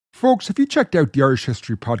Folks, have you checked out the Irish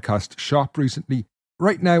History Podcast shop recently?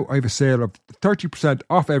 Right now, I have a sale of 30%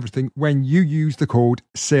 off everything when you use the code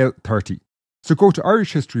SALE30. So go to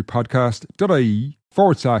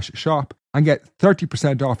irishhistorypodcast.ie/shop and get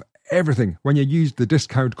 30% off everything when you use the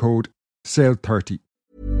discount code SALE30.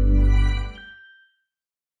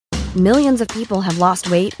 Millions of people have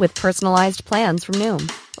lost weight with personalized plans from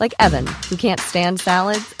Noom. Like Evan, who can't stand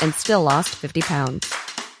salads and still lost 50 pounds.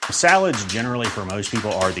 Salads generally for most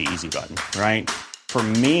people are the easy button, right? For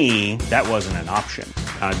me, that wasn't an option.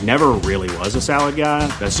 I never really was a salad guy.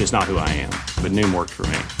 That's just not who I am. But Noom worked for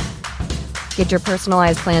me. Get your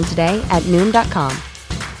personalized plan today at Noom.com.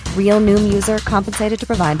 Real Noom user compensated to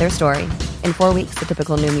provide their story. In 4 weeks, the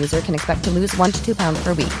typical Noom user can expect to lose 1 to 2 pounds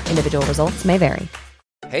per week. Individual results may vary.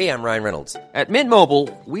 Hey, I'm Ryan Reynolds. At Mint Mobile,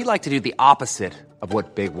 we like to do the opposite of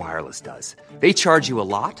what Big Wireless does. They charge you a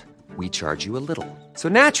lot. We charge you a little. So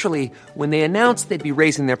naturally, when they announced they'd be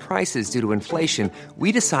raising their prices due to inflation,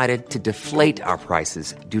 we decided to deflate our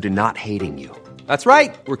prices due to not hating you. That's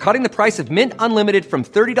right. We're cutting the price of Mint Unlimited from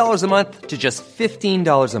 $30 a month to just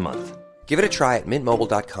 $15 a month. Give it a try at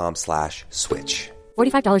mintmobile.com/switch.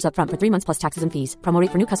 $45 up front for 3 months plus taxes and fees. Promo rate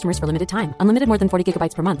for new customers for limited time. Unlimited more than 40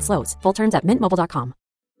 gigabytes per month. Slows full terms at mintmobile.com.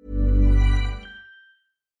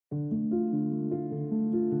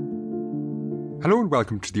 Hello and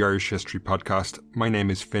welcome to the Irish History Podcast. My name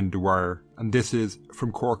is Finn Dwyer and this is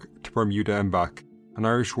From Cork to Bermuda and Back, an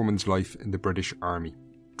Irish woman's life in the British Army.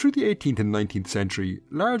 Through the 18th and 19th century,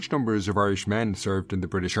 large numbers of Irish men served in the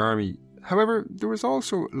British Army. However, there was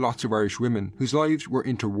also lots of Irish women whose lives were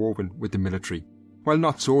interwoven with the military. While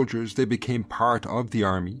not soldiers, they became part of the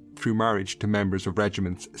army through marriage to members of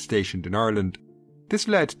regiments stationed in Ireland. This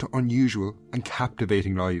led to unusual and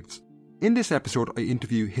captivating lives. In this episode, I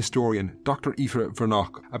interview historian Dr. Aoife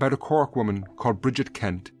Bhreathnach about a Cork woman called Bridget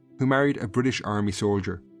Kent, who married a British Army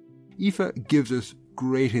soldier. Aoife gives us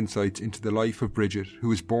great insights into the life of Bridget, who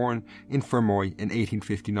was born in Fermoy in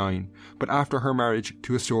 1859, but after her marriage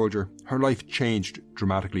to a soldier, her life changed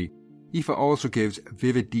dramatically. Aoife also gives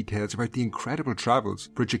vivid details about the incredible travels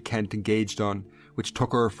Bridget Kent engaged on, which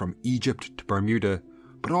took her from Egypt to Bermuda,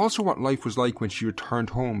 but also what life was like when she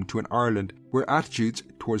returned home to an Ireland where attitudes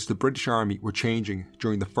towards the British Army were changing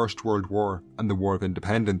during the First World War and the War of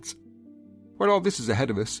Independence. While all this is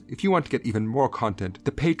ahead of us, if you want to get even more content,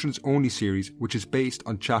 the Patrons Only series, which is based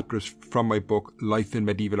on chapters from my book Life in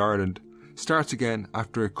Medieval Ireland, starts again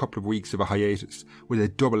after a couple of weeks of a hiatus with a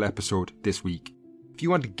double episode this week. If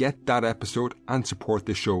you want to get that episode and support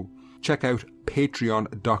this show, check out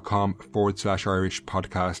patreon.com/Irish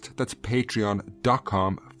podcast. That's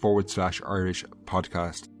patreon.com/Irish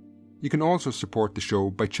podcast. You can also support the show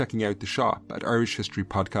by checking out the shop at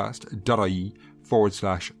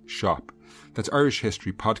irishhistorypodcast.ie/shop. That's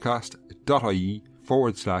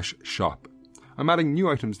irishhistorypodcast.ie/shop. I'm adding new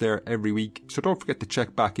items there every week, so don't forget to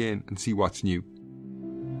check back in and see what's new.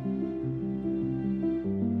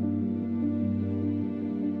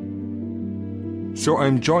 So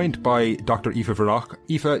I'm joined by Dr. Aoife Bhreathnach.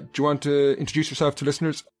 Aoife, do you want to introduce yourself to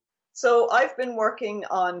listeners? So I've been working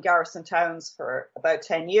on garrison towns for about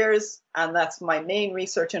 10 years, and that's my main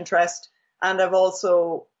research interest. And I've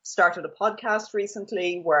also started a podcast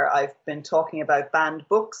recently where I've been talking about banned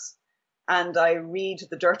books, and I read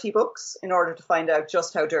the dirty books in order to find out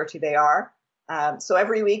just how dirty they are. So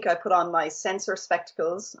every week I put on my censor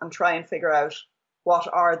spectacles and try and figure out what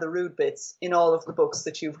are the rude bits in all of the books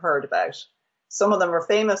that you've heard about. Some of them are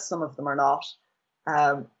famous, some of them are not.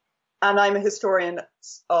 And I'm a historian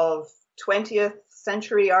of 20th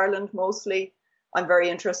century Ireland mostly. I'm very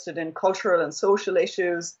interested in cultural and social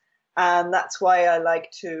issues. And that's why I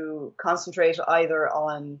like to concentrate either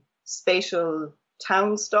on spatial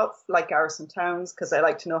town stuff, like garrison towns, because I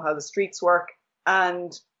like to know how the streets work.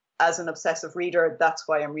 And as an obsessive reader, that's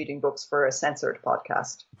why I'm reading books for a censored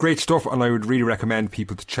podcast. Great stuff, and I would really recommend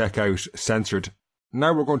people to check out Censored.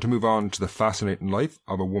 Now we're going to move on to the fascinating life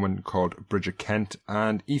of a woman called Bridget Kent.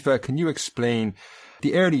 And Aoife, can you explain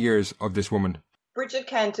the early years of this woman? Bridget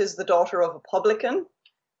Kent is the daughter of a publican,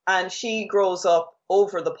 and she grows up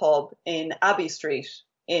over the pub in Abbey Street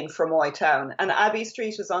in Fermoy Town. And Abbey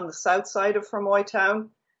Street is on the south side of Fermoy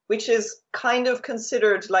Town, which is kind of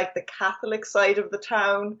considered like the Catholic side of the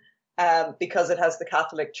town, because it has the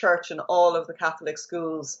Catholic Church and all of the Catholic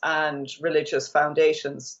schools and religious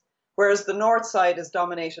foundations. Whereas the north side is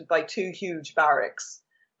dominated by two huge barracks,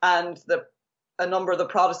 and a number of the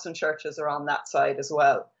Protestant churches are on that side as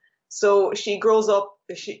well. So she grows up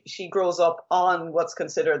on what's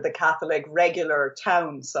considered the Catholic regular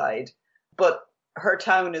town side, but her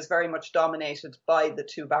town is very much dominated by the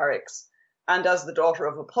two barracks. And as the daughter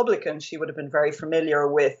of a publican, she would have been very familiar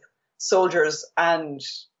with soldiers and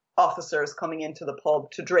officers coming into the pub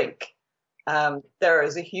to drink. There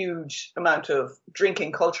is a huge amount of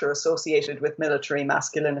drinking culture associated with military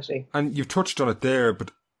masculinity. And you've touched on it there,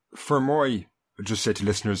 but Fermoy, I'll just say to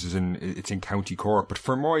listeners, it's in County Cork, but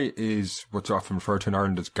Fermoy is what's often referred to in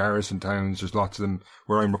Ireland as garrison towns. There's lots of them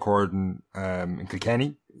where I'm recording in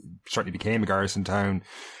Kilkenny. Certainly became a garrison town.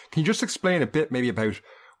 Can you just explain a bit maybe about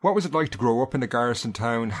what was it like to grow up in a garrison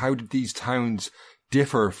town? How did these towns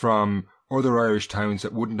differ from other Irish towns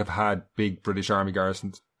that wouldn't have had big British Army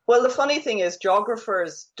garrisons? Well, the funny thing is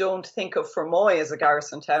geographers don't think of Fermoy as a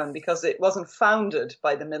garrison town because it wasn't founded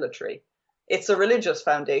by the military. It's a religious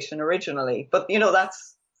foundation originally, but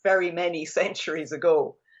that's very many centuries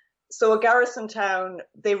ago. So a garrison town,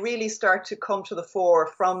 they really start to come to the fore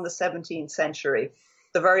from the 17th century.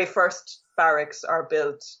 The very first barracks are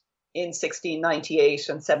built in 1698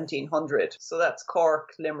 and 1700. So that's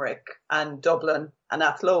Cork, Limerick and Dublin and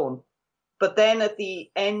Athlone. But then at the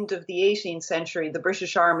end of the 18th century, the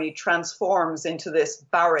British Army transforms into this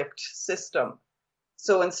barracked system.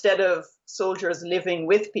 So instead of soldiers living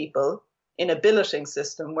with people in a billeting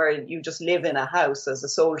system where you just live in a house as a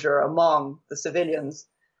soldier among the civilians,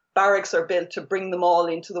 barracks are built to bring them all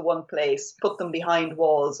into the one place, put them behind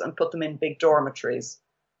walls and put them in big dormitories.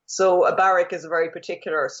 So a barrack is a very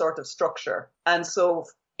particular sort of structure. And so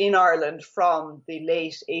in Ireland from the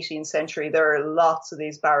late 18th century, there are lots of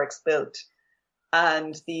these barracks built.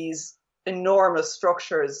 And these enormous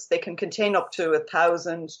structures, they can contain up to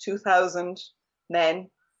 1,000, 2,000 men.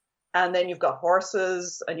 And then you've got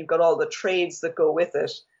horses and you've got all the trades that go with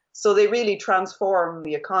it. So they really transform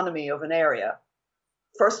the economy of an area.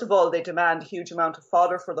 First of all, they demand a huge amount of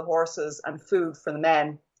fodder for the horses and food for the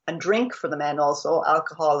men and drink for the men also,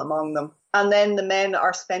 alcohol among them. And then the men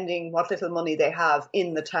are spending what little money they have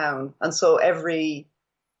in the town. And so every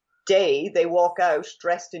day they walk out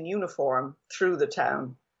dressed in uniform through the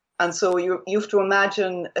town. And so you have to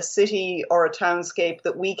imagine a city or a townscape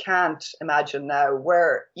that we can't imagine now,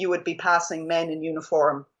 where you would be passing men in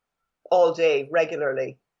uniform all day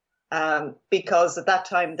regularly. Because at that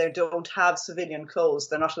time they don't have civilian clothes.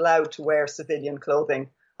 They're not allowed to wear civilian clothing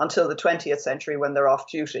until the 20th century when they're off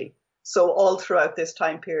duty. So all throughout this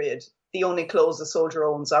time period, the only clothes a soldier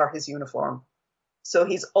owns are his uniform. So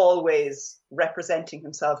he's always representing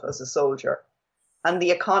himself as a soldier. And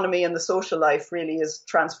the economy and the social life really is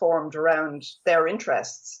transformed around their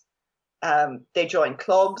interests. They join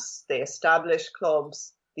clubs, they establish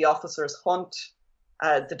clubs, the officers hunt.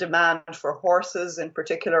 The demand for horses, in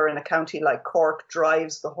particular in a county like Cork,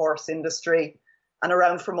 drives the horse industry. And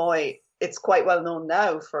around Fermoy, it's quite well known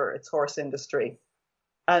now for its horse industry.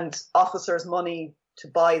 And officers' money to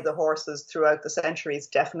buy the horses throughout the centuries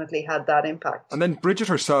definitely had that impact. And then Bridget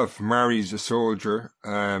herself marries a soldier,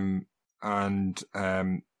 and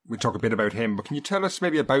we'll talk a bit about him. But can you tell us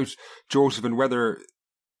maybe about Joseph and whether,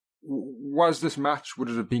 was this match, would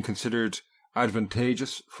it have been considered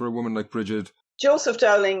advantageous for a woman like Bridget? Joseph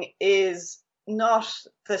Dowling is not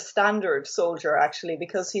the standard soldier, actually,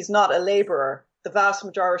 because he's not a labourer. The vast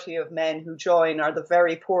majority of men who join are the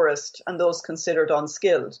very poorest and those considered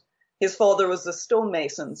unskilled. His father was a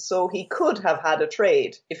stonemason, so he could have had a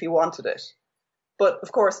trade if he wanted it. But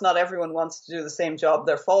of course, not everyone wants to do the same job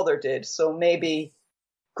their father did. So maybe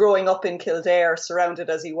growing up in Kildare, surrounded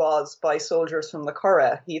as he was by soldiers from the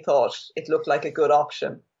Curragh, he thought it looked like a good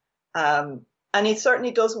option. And he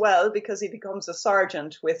certainly does well because he becomes a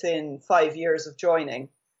sergeant within 5 years of joining,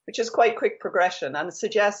 which is quite quick progression. And it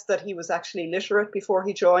suggests that he was actually literate before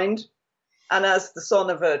he joined. And as the son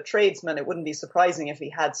of a tradesman, it wouldn't be surprising if he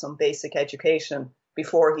had some basic education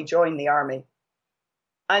before he joined the army.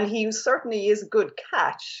 And he certainly is a good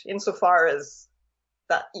catch insofar as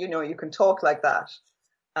that, you can talk like that.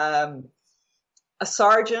 A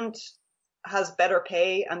sergeant has better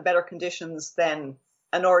pay and better conditions than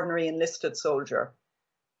an ordinary enlisted soldier.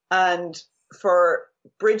 And for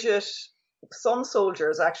Bridget, some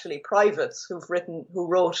soldiers, actually privates who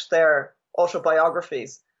wrote their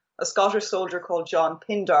autobiographies. A Scottish soldier called John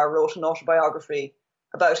Pindar wrote an autobiography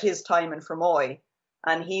about his time in Fermoy.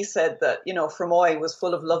 And he said that, Fermoy was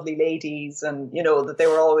full of lovely ladies and, that they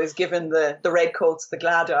were always given the red coats, the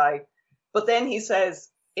glad eye. But then he says,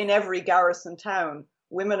 in every garrison town,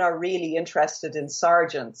 women are really interested in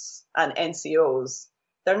sergeants and NCOs.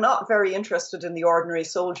 They're not very interested in the ordinary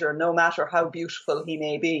soldier, no matter how beautiful he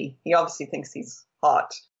may be. He obviously thinks he's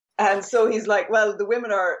hot. And so he's like, well, the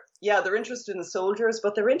women are, they're interested in soldiers,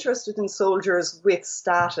 but they're interested in soldiers with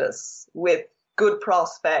status, with good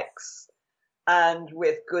prospects, and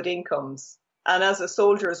with good incomes. And as a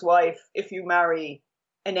soldier's wife, if you marry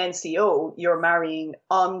an NCO, you're marrying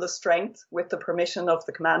on the strength with the permission of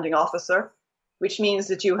the commanding officer, which means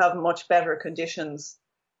that you have much better conditions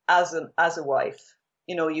as a wife.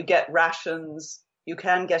 You know, you get rations, you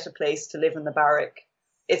can get a place to live in the barrack.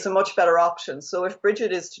 It's a much better option. So if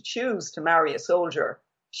Bridget is to choose to marry a soldier,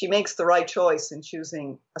 she makes the right choice in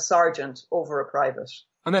choosing a sergeant over a private.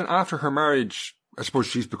 And then after her marriage, I suppose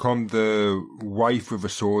she's become the wife of a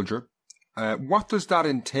soldier. What does that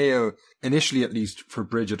entail, initially at least, for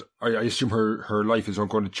Bridget? I assume her life is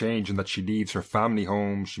going to change and that she leaves her family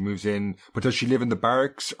home, she moves in. But does she live in the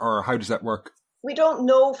barracks, or how does that work? We don't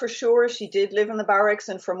know for sure. She did live in the barracks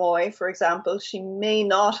in Fermoy, for example. She may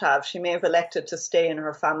not have. She may have elected to stay in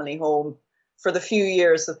her family home for the few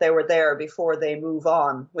years that they were there before they move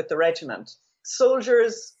on with the regiment.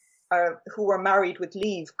 Soldiers who were married with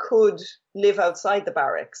leave could live outside the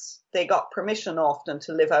barracks. They got permission often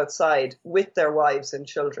to live outside with their wives and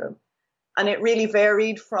children. And it really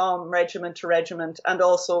varied from regiment to regiment and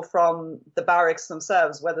also from the barracks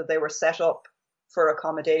themselves, whether they were set up for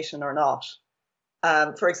accommodation or not.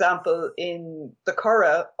 For example, in the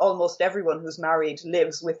Curragh, almost everyone who's married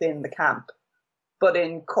lives within the camp. But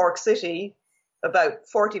in Cork City, about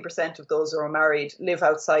 40% of those who are married live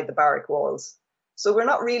outside the barrack walls. So we're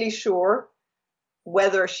not really sure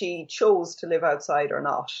whether she chose to live outside or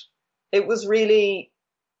not. It was really,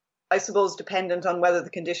 I suppose, dependent on whether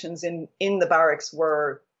the conditions in the barracks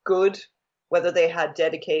were good, whether they had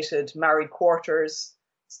dedicated married quarters.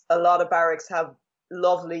 A lot of barracks have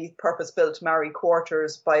lovely purpose-built married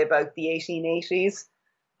quarters by about the 1880s,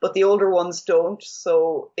 but the older ones don't.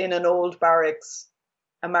 So in an old barracks,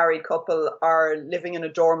 a married couple are living in a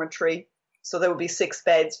dormitory. So there would be 6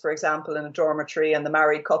 beds, for example, in a dormitory, and the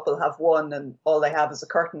married couple have one, and all they have is a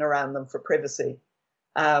curtain around them for privacy.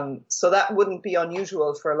 So that wouldn't be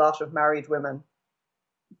unusual for a lot of married women.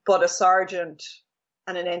 But a sergeant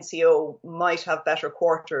and an NCO might have better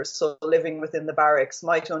quarters, so living within the barracks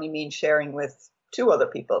might only mean sharing with 2 other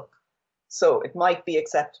people. So it might be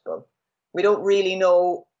acceptable. We don't really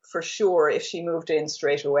know for sure if she moved in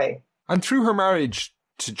straight away. And through her marriage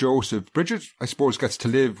to Joseph, Bridget, I suppose, gets to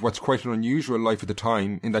live what's quite an unusual life at the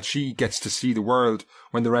time, in that she gets to see the world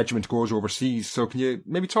when the regiment goes overseas. So can you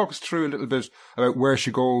maybe talk us through a little bit about where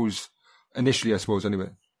she goes initially, I suppose, anyway?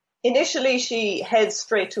 Initially, she heads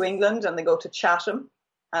straight to England and they go to Chatham,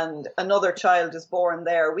 and another child is born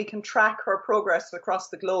there. We can track her progress across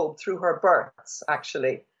the globe through her births,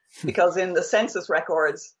 actually, because in the census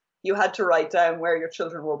records, you had to write down where your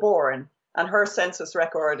children were born. And her census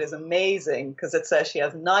record is amazing because it says she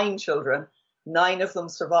has 9 children, 9 of them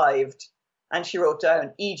survived. And she wrote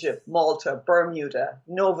down Egypt, Malta, Bermuda,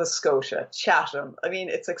 Nova Scotia, Chatham. I mean,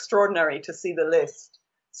 it's extraordinary to see the list.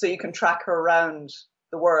 So you can track her around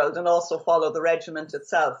the world and also follow the regiment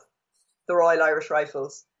itself, the Royal Irish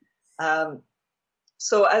Rifles.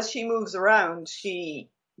 So as she moves around, she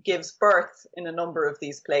gives birth in a number of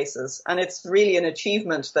these places. And it's really an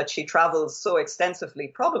achievement that she travels so extensively,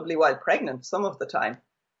 probably while pregnant some of the time,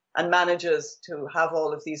 and manages to have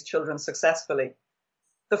all of these children successfully.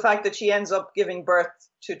 The fact that she ends up giving birth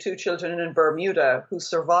to 2 children in Bermuda who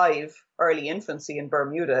survive early infancy in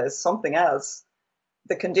Bermuda is something else.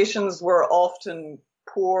 The conditions were often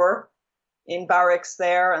poor in barracks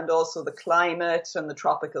there, and also the climate and the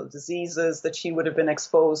tropical diseases that she would have been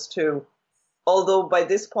exposed to. Although by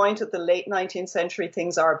this point at the late 19th century,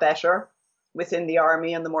 things are better within the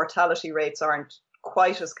army and the mortality rates aren't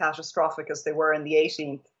quite as catastrophic as they were in the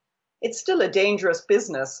 18th. It's still a dangerous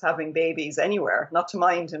business having babies anywhere, not to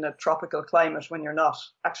mind in a tropical climate when you're not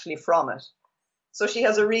actually from it. So she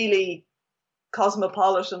has a really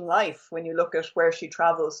cosmopolitan life when you look at where she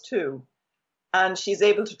travels to. And she's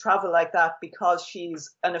able to travel like that because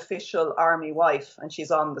she's an official army wife and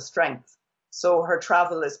she's on the strength. So her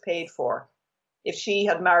travel is paid for. If she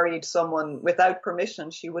had married someone without permission,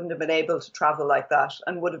 she wouldn't have been able to travel like that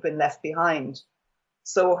and would have been left behind.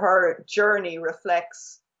 So her journey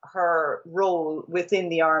reflects her role within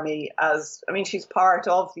the army she's part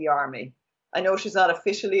of the army. I know she's not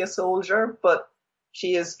officially a soldier, but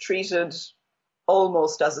she is treated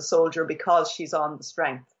almost as a soldier because she's on the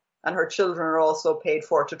strength. And her children are also paid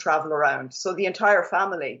for to travel around. So the entire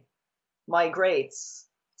family migrates.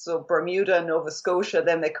 So Bermuda, Nova Scotia,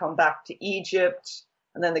 then they come back to Egypt,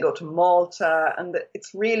 and then they go to Malta. And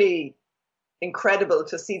it's really incredible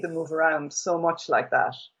to see them move around so much like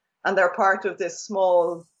that. And they're part of this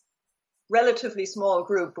relatively small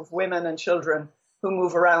group of women and children who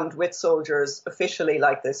move around with soldiers officially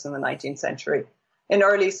like this in the 19th century. In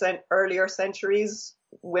earlier centuries,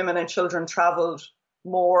 women and children traveled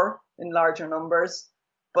more in larger numbers.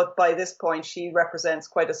 But by this point, she represents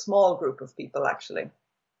quite a small group of people, actually.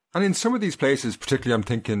 And in some of these places, particularly I'm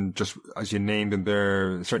thinking, just as you named them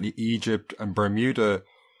there, certainly Egypt and Bermuda,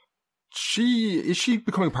 is she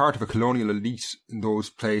becoming part of a colonial elite in those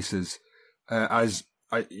places?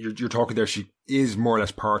 You're talking there, she is more or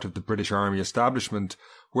less part of the British Army establishment,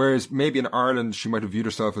 whereas maybe in Ireland she might have viewed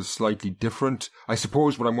herself as slightly different. I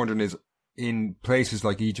suppose what I'm wondering is, in places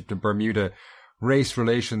like Egypt and Bermuda, race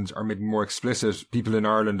relations are maybe more explicit. People in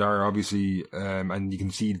Ireland are obviously, and you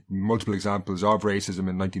can see multiple examples of racism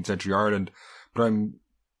in 19th century Ireland, but I'm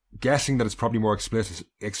guessing that it's probably more explicit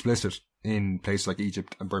in places like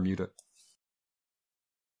Egypt and Bermuda.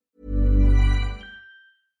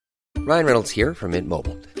 Ryan Reynolds here from Mint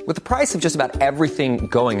Mobile. With the price of just about everything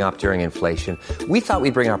going up during inflation, we thought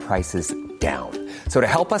we'd bring our prices down. So to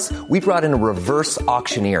help us, we brought in a reverse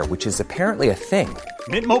auctioneer, which is apparently a thing.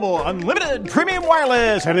 Mint Mobile Unlimited Premium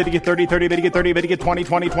Wireless. How to get 30, 30, bit to get 30, bit to get 20,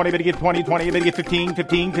 20, 20, bit to get 20, 20, bit to get 15,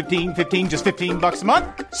 15, 15, 15, just $15 a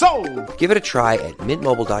month? Sold! Give it a try at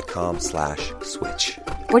mintmobile.com/switch.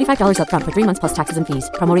 $45 up front for 3 months plus taxes and fees.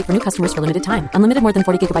 Promo rate for new customers for limited time. Unlimited more than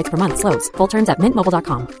 40 gigabytes per month. Slows full terms at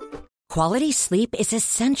mintmobile.com. Quality sleep is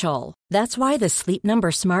essential. That's why the Sleep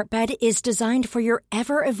Number Smart Bed is designed for your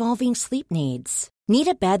ever-evolving sleep needs. Need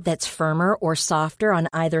a bed that's firmer or softer on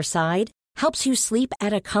either side? Helps you sleep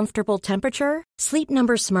at a comfortable temperature? Sleep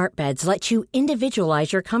Number Smart Beds let you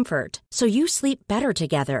individualize your comfort, so you sleep better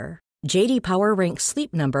together. J.D. Power ranks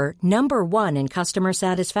Sleep Number number 1 in customer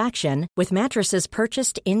satisfaction with mattresses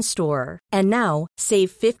purchased in-store. And now,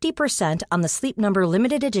 save 50% on the Sleep Number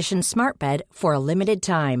Limited Edition Smart Bed for a limited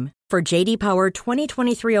time. For J.D. Power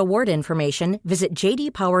 2023 award information, visit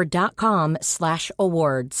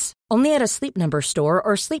jdpower.com/awards. Only at a Sleep Number store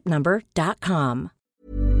or sleepnumber.com.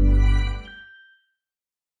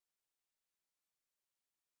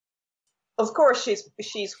 Of course,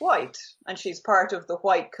 she's white, and she's part of the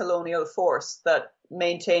white colonial force that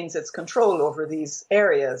maintains its control over these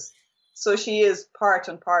areas. So she is part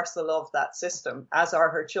and parcel of that system, as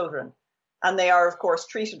are her children. And they are, of course,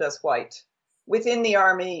 treated as white. Within the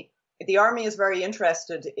army is very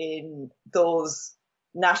interested in those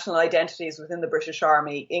national identities within the British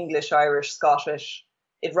Army: English, Irish, Scottish.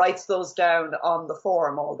 It writes those down on the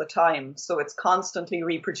form all the time. So it's constantly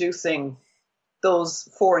reproducing those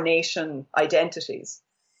four nation identities.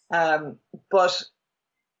 But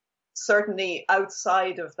certainly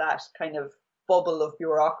outside of that kind of bubble of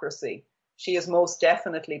bureaucracy, she is most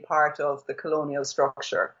definitely part of the colonial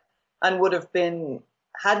structure and would have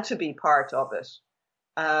had to be part of it.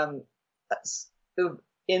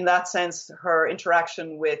 In that sense, her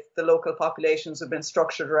interaction with the local populations have been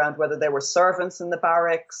structured around whether they were servants in the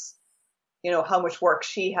barracks, how much work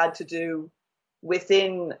she had to do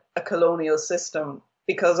within a colonial system,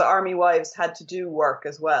 because army wives had to do work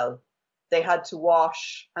as well. They had to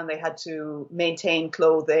wash and they had to maintain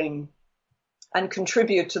clothing and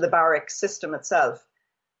contribute to the barrack system itself.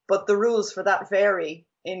 But the rules for that vary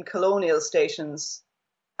in colonial stations,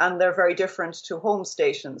 and they're very different to home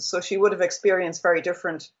stations. So she would have experienced very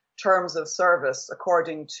different terms of service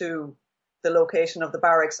according to the location of the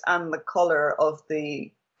barracks and the colour of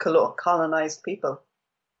the colonized people.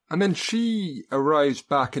 And then she arrives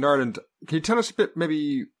back in Ireland. Can you tell us a bit,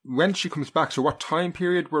 maybe, when she comes back? So what time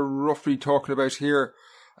period we're roughly talking about here?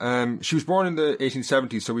 She was born in the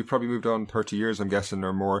 1870s, so we've probably moved on 30 years, I'm guessing,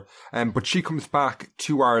 or more. But she comes back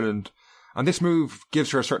to Ireland, and this move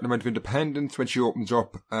gives her a certain amount of independence when she opens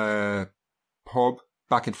up a pub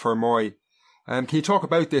back in Fermoy. Can you talk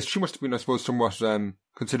about this? She must have been, I suppose, somewhat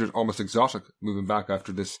considered almost exotic moving back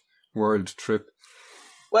after this world trip.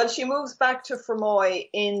 Well, she moves back to Fermoy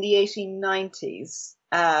in the 1890s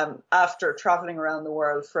after travelling around the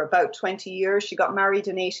world for about 20 years. She got married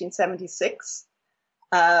in 1876.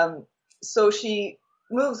 So she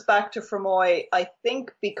moves back to Fermoy, I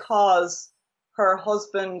think, because her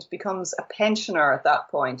husband becomes a pensioner at that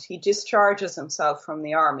point. He discharges himself from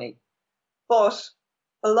the army. But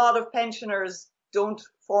a lot of pensioners don't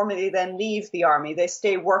formally then leave the army. They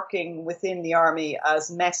stay working within the army as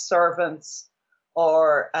mess servants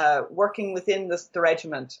or working within the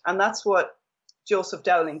regiment. And that's what Joseph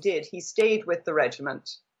Dowling did. He stayed with the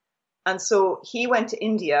regiment. And so he went to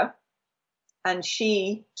India and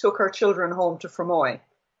she took her children home to Fermoy.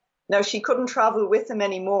 Now, she couldn't travel with him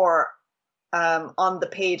anymore on the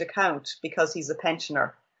paid account because he's a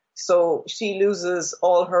pensioner. So she loses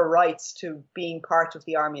all her rights to being part of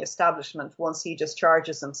the army establishment once he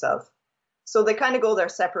discharges himself. So they kind of go their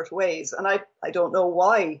separate ways. And I don't know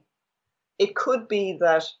why. It could be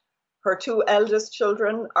that her two eldest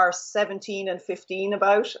children are 17 and 15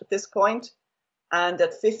 about at this point. And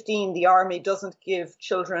at 15, the army doesn't give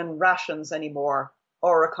children rations anymore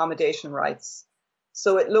or accommodation rights.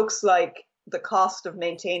 So it looks like the cost of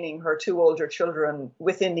maintaining her 2 older children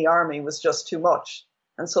within the army was just too much.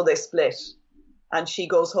 And so they split. And she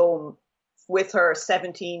goes home with her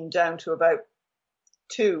 17 down to about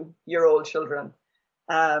 2-year-old children,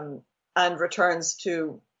 and returns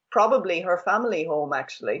to probably her family home,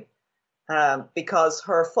 actually, because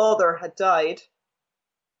her father had died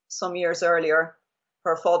some years earlier.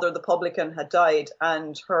 Her father, the publican, had died,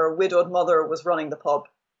 and her widowed mother was running the pub.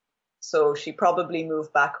 So she probably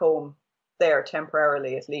moved back home there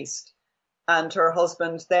temporarily, at least. And her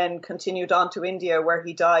husband then continued on to India, where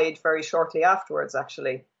he died very shortly afterwards,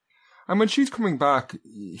 actually. And when she's coming back,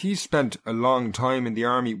 he spent a long time in the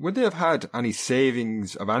army. Would they have had any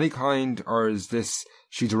savings of any kind, or is this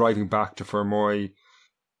she's arriving back to Fermoy,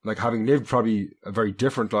 like having lived probably a very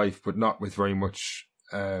different life, but not with very much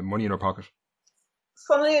money in her pocket?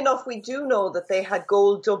 Funnily enough, we do know that they had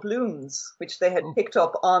gold doubloons, which they had picked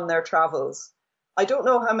up on their travels. I don't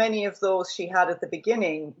know how many of those she had at the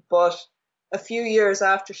beginning, but a few years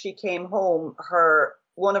after she came home,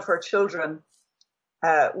 one of her children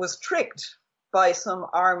was tricked by some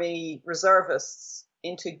army reservists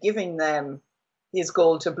into giving them his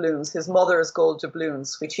gold doubloons, his mother's gold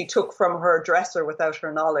doubloons, which he took from her dresser without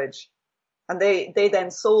her knowledge. And they then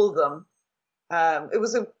sold them. It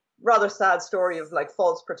was a rather sad story of like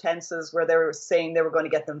false pretenses where they were saying they were going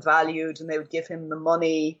to get them valued and they would give him the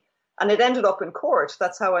money. And it ended up in court.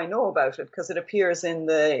 That's how I know about it, because it appears in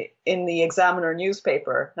the Examiner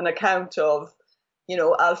newspaper, an account of,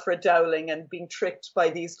 Alfred Dowling and being tricked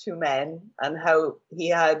by these 2 men, and how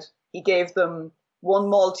he gave them 1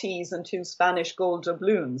 Maltese and 2 Spanish gold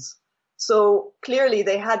doubloons. So clearly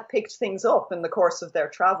they had picked things up in the course of their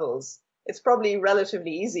travels. It's probably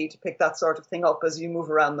relatively easy to pick that sort of thing up as you move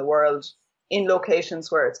around the world in locations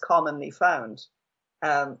where it's commonly found.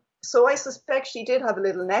 So I suspect she did have a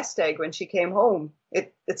little nest egg when she came home.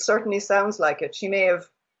 It certainly sounds like it. She may have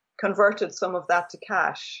converted some of that to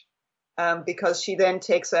cash, because she then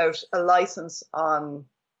takes out a license on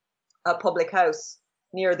a public house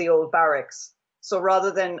near the old barracks. So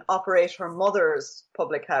rather than operate her mother's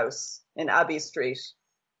public house in Abbey Street,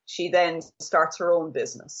 she then starts her own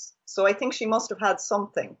business. So I think she must have had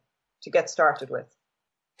something to get started with.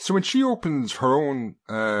 So when she opens her own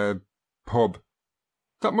pub,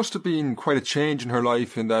 that must have been quite a change in her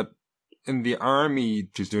life, in that in the army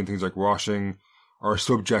she's doing things like washing, or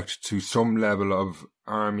subject to some level of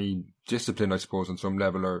army discipline, I suppose, on some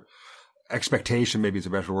level, or expectation maybe is a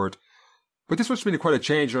better word. But this must have been quite a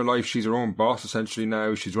change in her life. She's her own boss essentially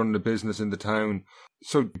now. She's running a business in the town.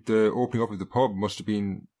 So the opening up of the pub must have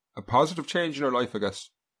been a positive change in her life, I guess.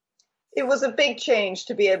 It was a big change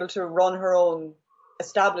to be able to run her own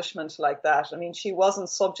establishment like that. I mean, she wasn't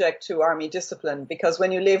subject to army discipline, because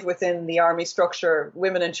when you live within the army structure,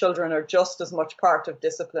 women and children are just as much part of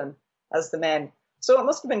discipline as the men. So it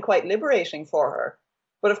must have been quite liberating for her.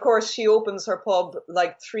 But of course, she opens her pub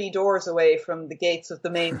like 3 doors away from the gates of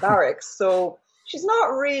the main barracks. So she's not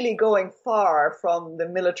really going far from the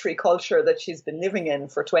military culture that she's been living in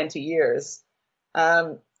for 20 years.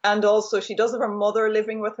 And also, she does have her mother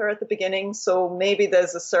living with her at the beginning, so maybe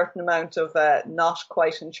there's a certain amount of not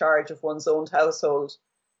quite in charge of one's own household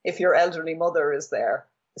if your elderly mother is there.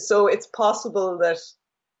 So it's possible that,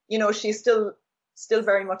 she's still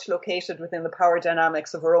very much located within the power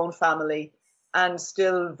dynamics of her own family and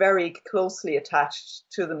still very closely attached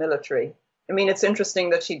to the military. I mean, it's interesting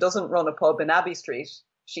that she doesn't run a pub in Abbey Street.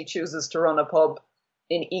 She chooses to run a pub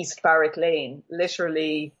in East Barrack Lane,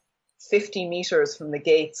 literally 50 metres from the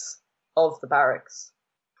gates of the barracks.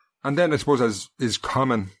 And then I suppose, as is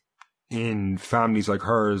common in families like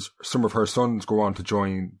hers, some of her sons go on to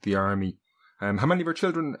join the army. How many of her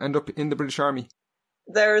children end up in the British Army?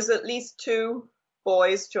 There's at least 2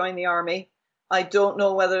 boys join the army. I don't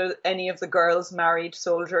know whether any of the girls married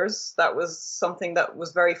soldiers. That was something that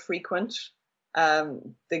was very frequent.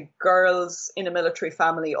 The girls in a military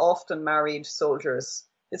family often married soldiers.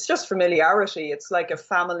 It's just familiarity. It's like a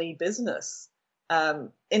family business.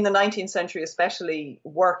 In the 19th century especially,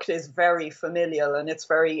 work is very familial and it's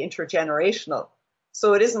very intergenerational.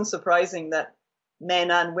 So it isn't surprising that men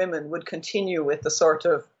and women would continue with the sort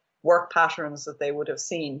of work patterns that they would have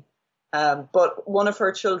seen. But one of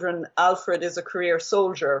her children, Alfred, is a career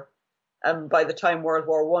soldier by the time World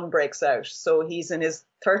War I breaks out. So he's in his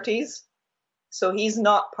 30s. So he's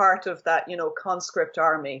not part of that, conscript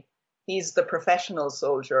army. He's the professional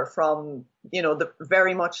soldier from,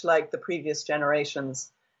 very much like the previous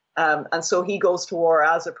generations. And so he goes to war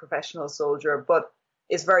as a professional soldier, but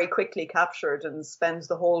is very quickly captured and spends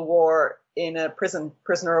the whole war in a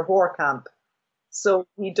prisoner of war camp. So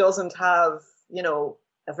he doesn't have,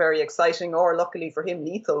 a very exciting, or luckily for him,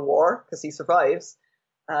 lethal war, because he survives.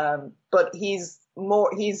 But he's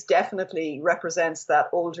definitely represents that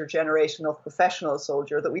older generation of professional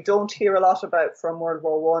soldier that we don't hear a lot about from World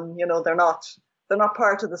War One. You know, they're not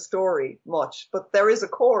part of the story much, but there is a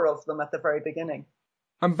core of them at the very beginning.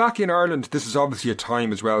 And back in Ireland, this is obviously a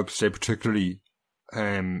time as well, say particularly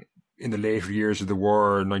in the later years of the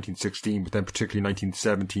war, 1916, but then particularly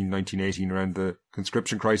 1917, 1918, around the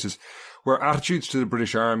conscription crisis, where attitudes to the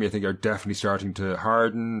British Army, I think, are definitely starting to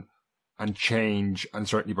harden and change. And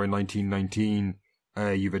certainly by 1919,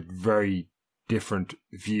 you've a very different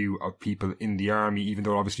view of people in the army, even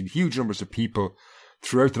though obviously huge numbers of people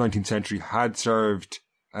throughout the 19th century had served.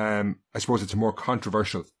 I suppose it's a more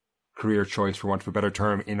controversial career choice, for want of a better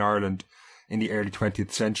term, in Ireland in the early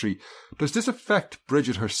 20th century. Does this affect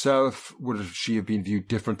Bridget herself? Would she have been viewed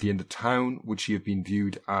differently in the town? Would she have been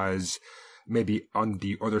viewed as maybe on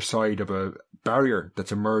the other side of a barrier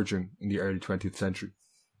that's emerging in the early 20th century?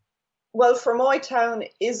 Well, Fermoy town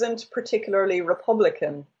isn't particularly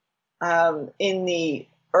Republican in the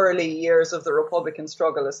early years of the Republican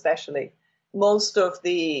struggle, especially. Most of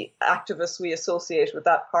the activists we associate with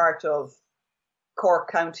that part of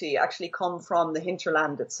Cork County actually come from the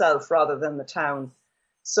hinterland itself rather than the town.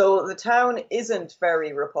 So the town isn't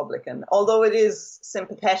very Republican, although it is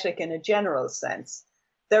sympathetic in a general sense.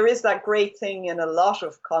 There is that great thing in a lot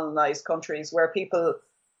of colonized countries where people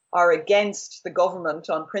are against the government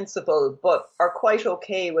on principle, but are quite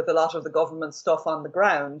okay with a lot of the government stuff on the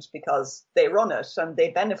ground because they run it and they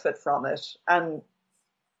benefit from it and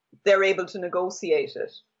they're able to negotiate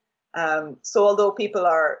it. So although people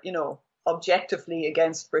are, objectively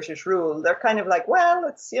against British rule, they're kind of like, well,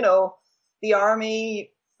 it's, the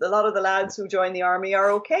army, a lot of the lads who join the army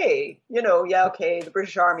are okay. Okay, the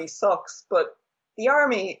British army sucks, but the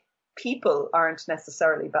army people aren't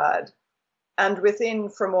necessarily bad. And within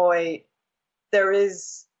Fermoy, there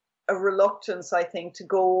is a reluctance, I think, to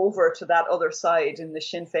go over to that other side in the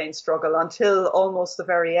Sinn Féin struggle until almost the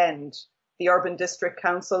very end. The Urban District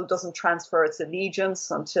Council doesn't transfer its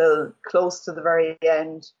allegiance until close to the very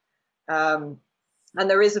end. And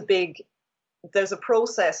there's a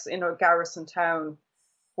process in a garrison town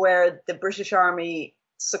where the British Army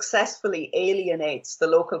successfully alienates the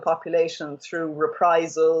local population through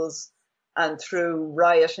reprisals and through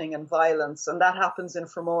rioting and violence. And that happens in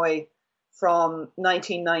Fermoy from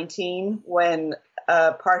 1919, when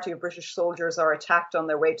a party of British soldiers are attacked on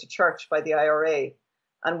their way to church by the IRA,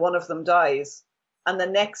 and one of them dies. And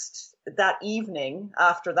that evening,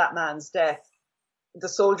 after that man's death, the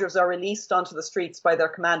soldiers are released onto the streets by their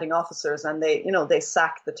commanding officers, and they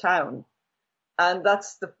sack the town. And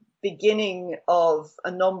that's the beginning of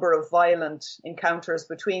a number of violent encounters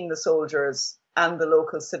between the soldiers and the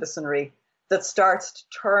local citizenry that starts to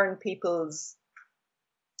turn people's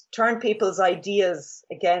ideas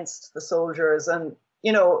against the soldiers. And,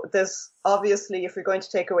 there's obviously, if you're going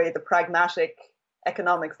to take away the pragmatic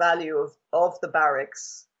economic value of the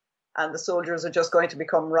barracks, and the soldiers are just going to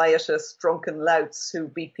become riotous, drunken louts who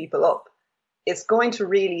beat people up, it's going to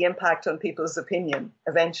really impact on people's opinion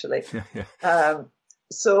eventually.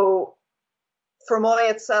 So Fermoy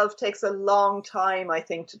itself takes a long time, I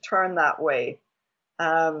think, to turn that way.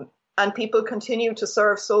 And people continue to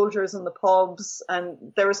serve soldiers in the pubs,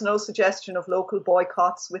 and there is no suggestion of local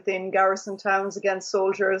boycotts within garrison towns against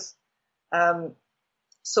soldiers.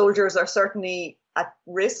 Soldiers are certainly at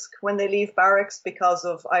risk when they leave barracks because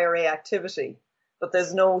of IRA activity, but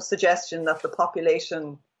there's no suggestion that the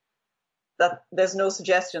population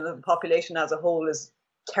as a whole is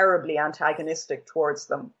terribly antagonistic towards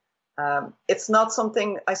them. It's not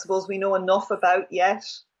something I suppose we know enough about yet.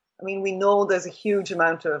 I mean, we know there's a huge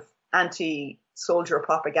amount of anti-soldier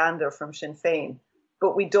propaganda from Sinn Féin,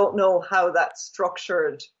 but we don't know how that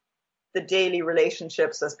structured the daily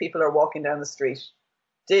relationships as people are walking down the street.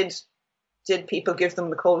 Did people give them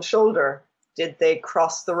the cold shoulder? Did they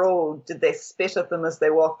cross the road? Did they spit at them as they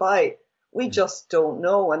walk by? We just don't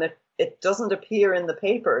know, and it doesn't appear in the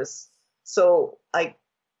papers. So I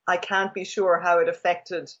can't be sure how it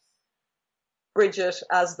affected Bridget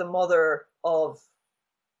as the mother of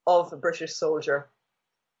a British soldier.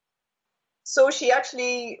 So she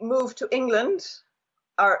actually moved to England.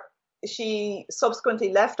 She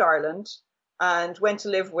subsequently left Ireland and went to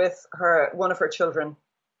live with one of her children.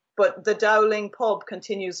 But the Dowling pub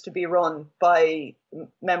continues to be run by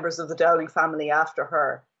members of the Dowling family after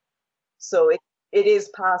her. So it is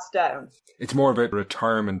passed down. It's more about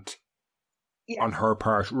retirement on her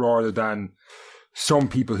part rather than some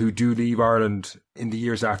people who do leave Ireland in the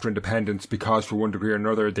years after independence because for one degree or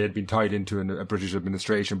another they had been tied into a British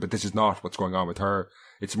administration. But this is not what's going on with her.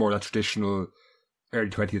 It's more that traditional early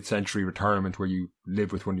 20th century retirement where you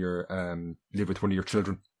live with one of your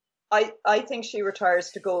children? I think she retires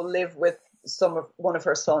to go live with one of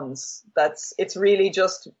her sons. It's really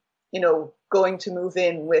just, going to move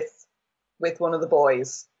in with one of the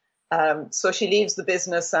boys. So she leaves the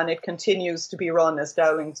business and it continues to be run as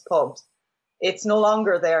Dowling's Pub. It's no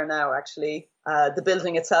longer there now, actually. The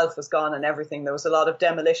building itself was gone and everything. There was a lot of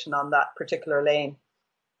demolition on that particular lane.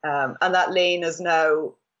 And that lane is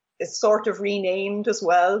sort of renamed as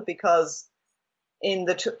well, because in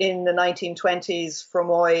the 1920s,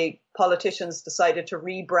 Fermoy politicians decided to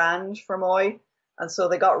rebrand Fermoy. And so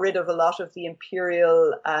they got rid of a lot of the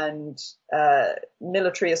imperial and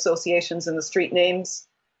military associations in the street names.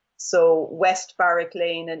 So West Barrack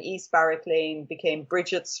Lane and East Barrack Lane became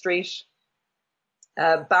Bridget Street.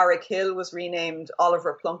 Barrack Hill was renamed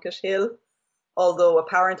Oliver Plunkett Hill, although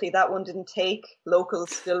apparently that one didn't take.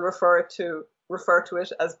 Locals still refer to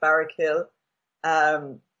it as Barrack Hill.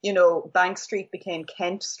 Bank Street became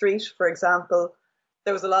Kent Street, for example.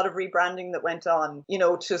 There was a lot of rebranding that went on,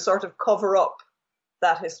 to sort of cover up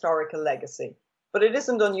that historical legacy. But it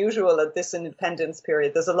isn't unusual at this independence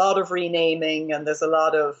period. There's a lot of renaming and there's a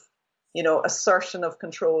lot of, assertion of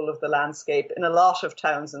control of the landscape in a lot of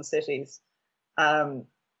towns and cities.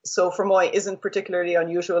 So Fermoy isn't particularly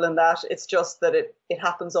unusual in that. It's just that it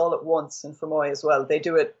happens all at once in Fermoy as well. They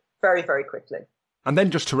do it very, very quickly. And then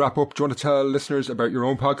just to wrap up, do you want to tell listeners about your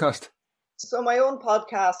own podcast? So my own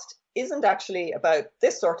podcast isn't actually about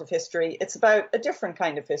this sort of history. It's about a different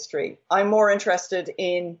kind of history. I'm more interested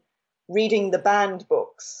in reading the banned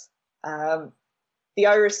books. The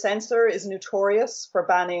Irish censor is notorious for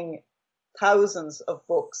banning thousands of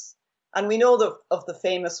books. And we know of the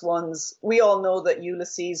famous ones. We all know that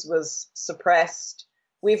Ulysses was suppressed.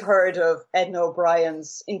 We've heard of Edna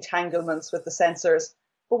O'Brien's entanglements with the censors.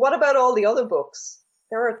 But what about all the other books?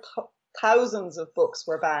 There are thousands of books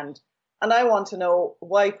were banned. And I want to know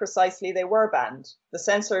why precisely they were banned. The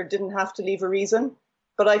censor didn't have to leave a reason,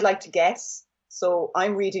 but I'd like to guess. So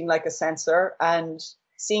I'm reading like a censor and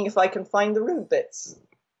seeing if I can find the rude bits.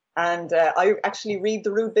 And I actually read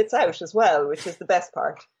the rude bits out as well, which is the best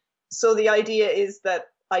part. So the idea is that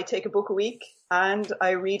I take a book a week and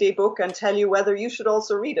I read a book and tell you whether you should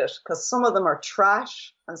also read it, because some of them are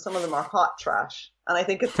trash and some of them are hot trash. And I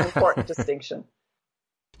think it's an important distinction.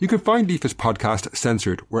 You can find Aoife's podcast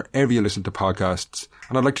Censored wherever you listen to podcasts.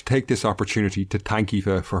 And I'd like to take this opportunity to thank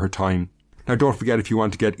Aoife for her time. Now, don't forget, if you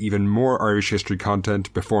want to get even more Irish history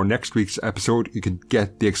content before next week's episode, you can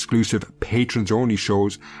get the exclusive patrons-only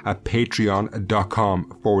shows at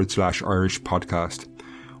patreon.com/Irish podcast.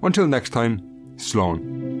 Until next time,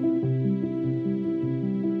 Slán.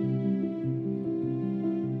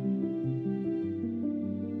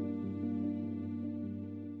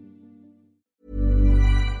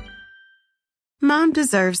 Mom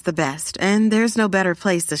deserves the best, and there's no better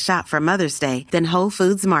place to shop for Mother's Day than Whole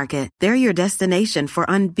Foods Market. They're your destination for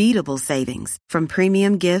unbeatable savings, from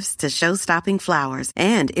premium gifts to show-stopping flowers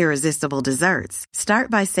and irresistible desserts.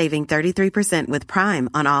 Start by saving 33% with Prime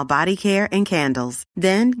on all body care and candles.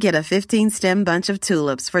 Then get a 15-stem bunch of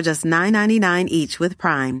tulips for just $9.99 each with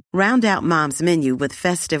Prime. Round out Mom's menu with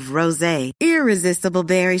festive rosé, irresistible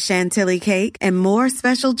berry chantilly cake, and more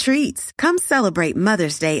special treats. Come celebrate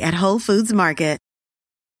Mother's Day at Whole Foods Market.